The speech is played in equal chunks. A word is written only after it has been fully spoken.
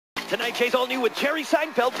Tonight, Jay's all new with Jerry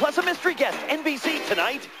Seinfeld plus a mystery guest. NBC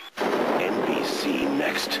tonight. NBC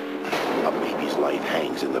next. A baby's life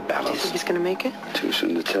hangs in the balance. Do you think he's gonna make it? Too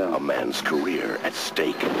soon to tell. A man's career at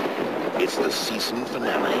stake. It's the season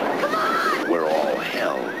finale. Come on! Where all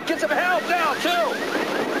hell... Get some help now,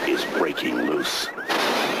 too! ...is breaking loose.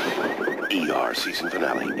 ER season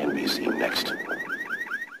finale. NBC next.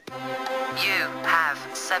 You have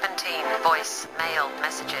 17 voicemail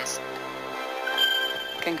messages.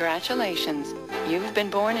 Congratulations. You've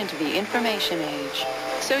been born into the information age.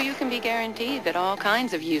 So you can be guaranteed that all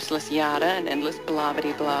kinds of useless yada and endless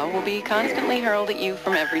blah-bitty-blah will be constantly hurled at you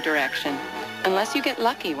from every direction. Unless you get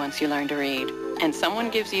lucky once you learn to read. And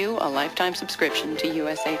someone gives you a lifetime subscription to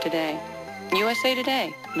USA Today. USA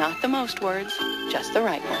Today. Not the most words, just the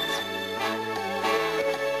right ones.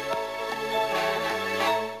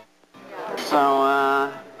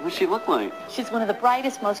 So, what's she look like? She's one of the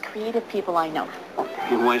brightest, most creative people I know.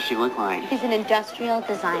 And what does she look like? She's an industrial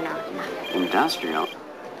designer. Industrial?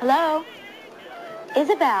 Hello?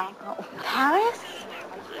 Isabel. Oh, Paris?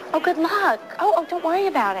 Oh, good luck. Oh, don't worry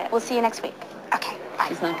about it. We'll see you next week. Okay, bye.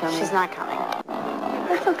 She's not coming? She's not coming.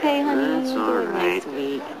 That's okay, honey. That's all right. Next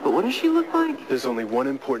week. But what does she look like? There's only one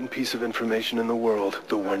important piece of information in the world,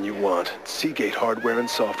 the one you want. Seagate hardware and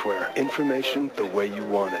software. Information the way you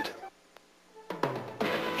want it.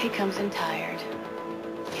 He comes in tired.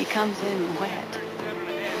 He comes in wet.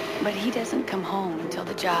 But he doesn't come home until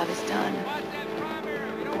the job is done.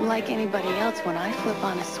 Like anybody else, when I flip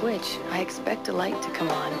on a switch, I expect a light to come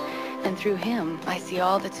on. And through him, I see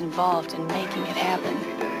all that's involved in making it happen.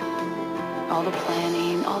 All the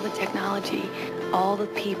planning, all the technology, all the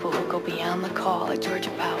people who go beyond the call at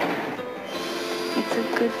Georgia Power. It's a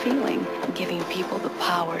good feeling, giving people the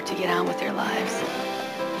power to get on with their lives.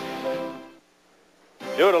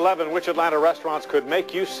 New at 11, which Atlanta restaurants could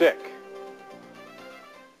make you sick?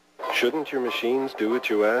 Shouldn't your machines do what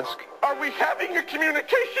you ask? Are we having a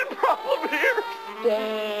communication problem here?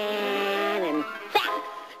 Dan and fax.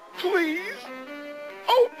 Please,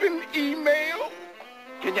 open email.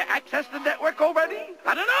 Can you access the network already?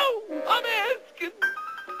 I don't know. I'm asking.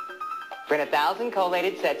 Print 1,000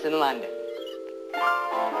 collated sets in London.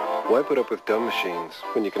 Why put up with dumb machines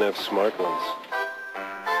when you can have smart ones?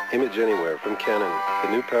 Image Anywhere from Canon, the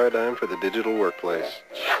new paradigm for the digital workplace.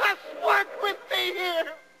 Just work with me here.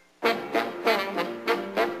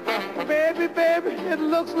 Baby, baby, it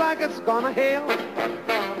looks like it's gonna hail.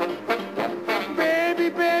 Baby,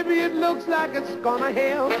 baby, it looks like it's gonna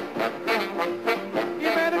hail. You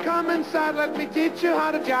better come inside, let me teach you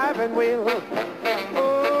how to jive and wheel.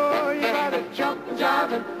 Oh, you gotta jump and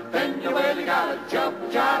jive and then you really gotta jump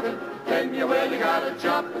and jive and then you really gotta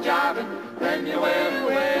jump and jive and then you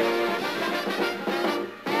really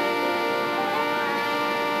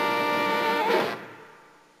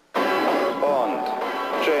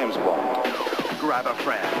Bond. James Bond. Grab a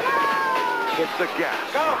friend. Hit the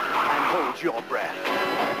gas. Go! And hold your breath.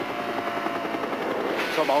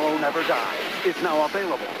 Tomorrow Never Dies is now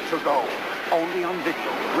available to go. Only on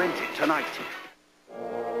video. Rent it tonight.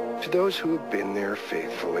 To those who have been there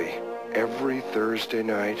faithfully, every Thursday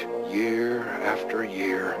night, year after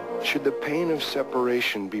year, should the pain of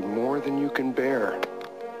separation be more than you can bear,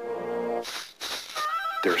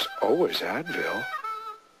 there's always Advil.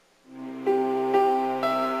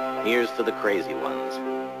 Here's to the crazy ones,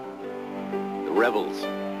 the rebels,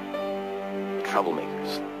 the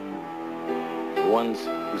troublemakers, the ones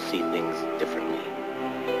who see things differently.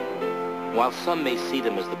 While some may see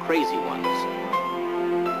them as the crazy ones,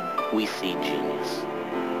 we see genius.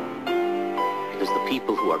 Because the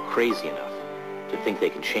people who are crazy enough to think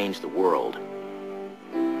they can change the world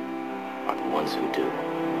are the ones who do.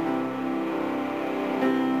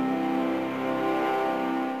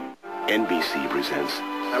 NBC presents...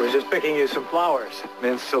 I was just picking you some flowers.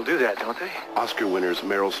 Men still do that, don't they? Oscar winners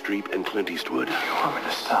Meryl Streep and Clint Eastwood. You want me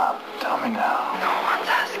to stop? Tell me now. No one's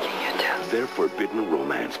asking you to. Their forbidden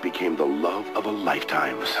romance became the love of a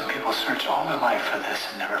lifetime. Some people search all their life for this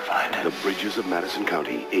and never find it. The Bridges of Madison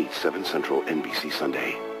County, 8/7 Central, NBC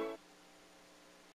Sunday.